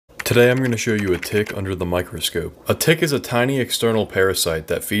Today I'm going to show you a tick under the microscope. A tick is a tiny external parasite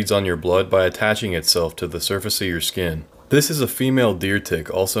that feeds on your blood by attaching itself to the surface of your skin. This is a female deer tick,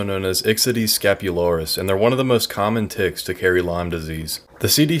 also known as Ixodes scapularis, and they're one of the most common ticks to carry Lyme disease. The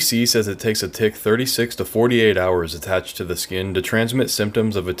CDC says it takes a tick 36 to 48 hours attached to the skin to transmit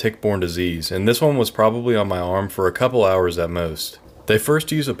symptoms of a tick-borne disease, and this one was probably on my arm for a couple hours at most. They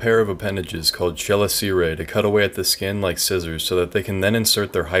first use a pair of appendages called scapularis to cut away at the skin like scissors so that they can then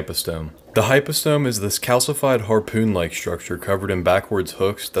insert their hypostome. The hypostome is this calcified harpoon-like structure covered in backwards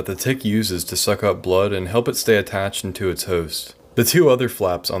hooks that the tick uses to suck up blood and help it stay attached into its host. The two other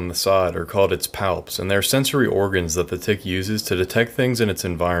flaps on the side are called its palps, and they're sensory organs that the tick uses to detect things in its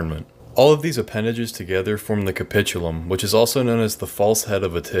environment. All of these appendages together form the capitulum, which is also known as the false head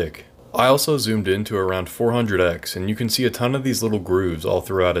of a tick. I also zoomed in to around 400x, and you can see a ton of these little grooves all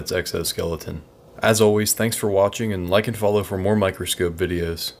throughout its exoskeleton. As always, thanks for watching, and like and follow for more microscope videos.